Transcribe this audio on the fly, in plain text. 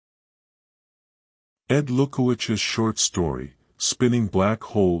Lukowich's short story, Spinning Black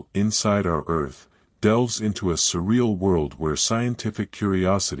Hole Inside Our Earth, delves into a surreal world where scientific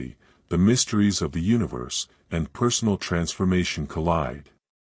curiosity, the mysteries of the universe, and personal transformation collide.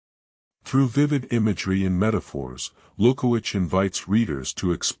 Through vivid imagery and metaphors, Lukowich invites readers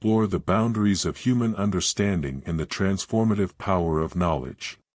to explore the boundaries of human understanding and the transformative power of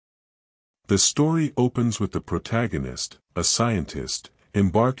knowledge. The story opens with the protagonist, a scientist,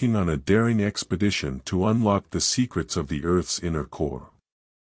 embarking on a daring expedition to unlock the secrets of the Earth's inner core.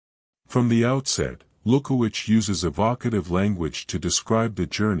 From the outset, Lukowich uses evocative language to describe the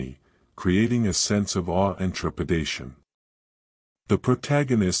journey, creating a sense of awe and trepidation. The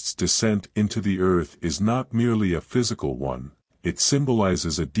protagonist's descent into the Earth is not merely a physical one, it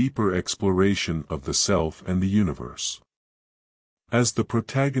symbolizes a deeper exploration of the self and the universe. As the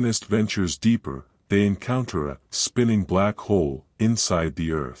protagonist ventures deeper, they encounter a spinning black hole inside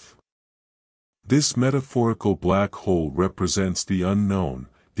the Earth. This metaphorical black hole represents the unknown,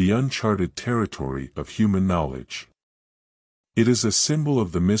 the uncharted territory of human knowledge. It is a symbol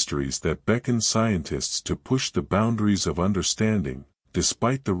of the mysteries that beckon scientists to push the boundaries of understanding,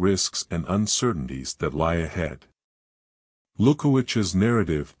 despite the risks and uncertainties that lie ahead. Lukowich's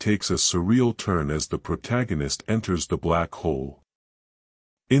narrative takes a surreal turn as the protagonist enters the black hole.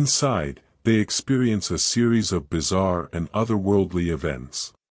 Inside, they experience a series of bizarre and otherworldly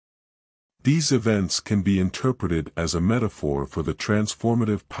events. These events can be interpreted as a metaphor for the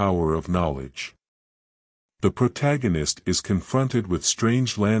transformative power of knowledge. The protagonist is confronted with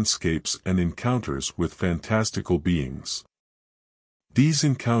strange landscapes and encounters with fantastical beings. These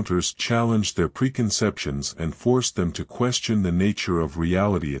encounters challenge their preconceptions and force them to question the nature of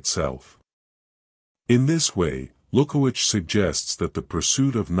reality itself. In this way, Lukowich suggests that the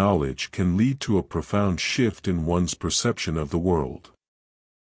pursuit of knowledge can lead to a profound shift in one's perception of the world.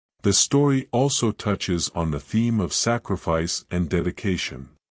 The story also touches on the theme of sacrifice and dedication.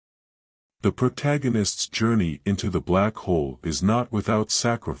 The protagonist's journey into the black hole is not without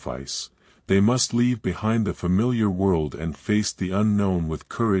sacrifice. They must leave behind the familiar world and face the unknown with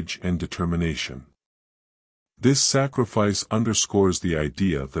courage and determination. This sacrifice underscores the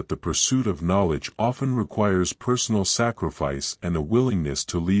idea that the pursuit of knowledge often requires personal sacrifice and a willingness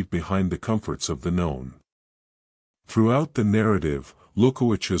to leave behind the comforts of the known. Throughout the narrative,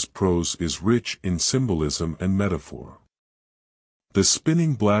 Lukowich's prose is rich in symbolism and metaphor. The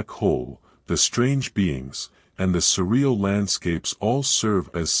spinning black hole, the strange beings, and the surreal landscapes all serve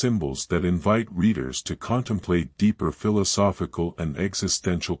as symbols that invite readers to contemplate deeper philosophical and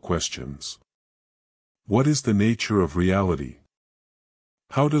existential questions. What is the nature of reality?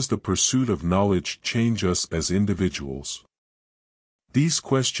 How does the pursuit of knowledge change us as individuals? These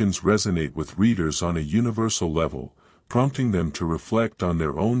questions resonate with readers on a universal level, prompting them to reflect on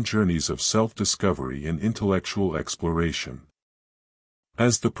their own journeys of self-discovery and intellectual exploration.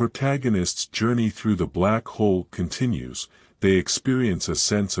 As the protagonist's journey through the black hole continues, they experience a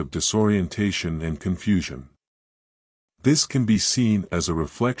sense of disorientation and confusion. This can be seen as a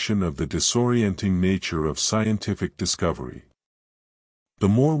reflection of the disorienting nature of scientific discovery. The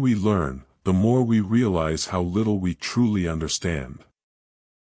more we learn, the more we realize how little we truly understand.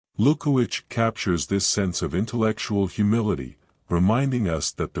 Lukowich captures this sense of intellectual humility, reminding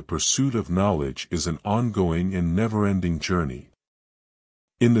us that the pursuit of knowledge is an ongoing and never-ending journey.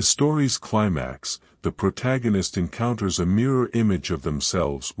 In the story's climax, the protagonist encounters a mirror image of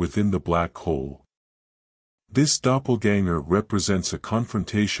themselves within the black hole. This doppelganger represents a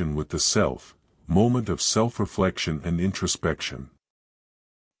confrontation with the self, moment of self-reflection and introspection.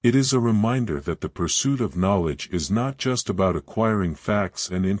 It is a reminder that the pursuit of knowledge is not just about acquiring facts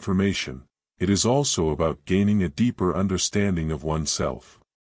and information, it is also about gaining a deeper understanding of oneself.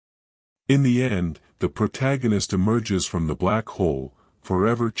 In the end, the protagonist emerges from the black hole,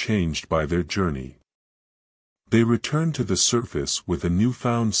 forever changed by their journey. They return to the surface with a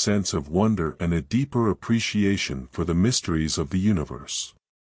newfound sense of wonder and a deeper appreciation for the mysteries of the universe.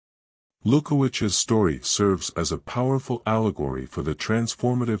 Lukowich's story serves as a powerful allegory for the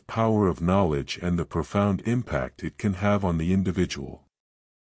transformative power of knowledge and the profound impact it can have on the individual.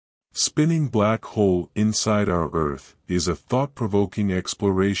 Spinning Black Hole Inside Our Earth is a thought-provoking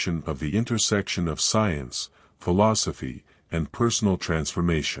exploration of the intersection of science, philosophy, and personal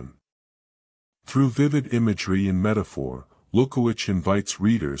transformation. Through vivid imagery and metaphor, Lukowich invites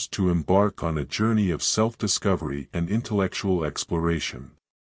readers to embark on a journey of self-discovery and intellectual exploration.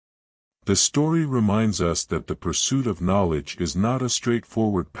 The story reminds us that the pursuit of knowledge is not a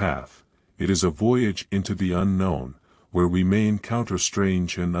straightforward path, it is a voyage into the unknown, where we may encounter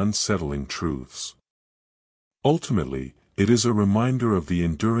strange and unsettling truths. Ultimately, It is a reminder of the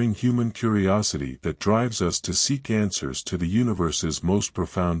enduring human curiosity that drives us to seek answers to the universe's most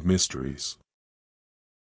profound mysteries.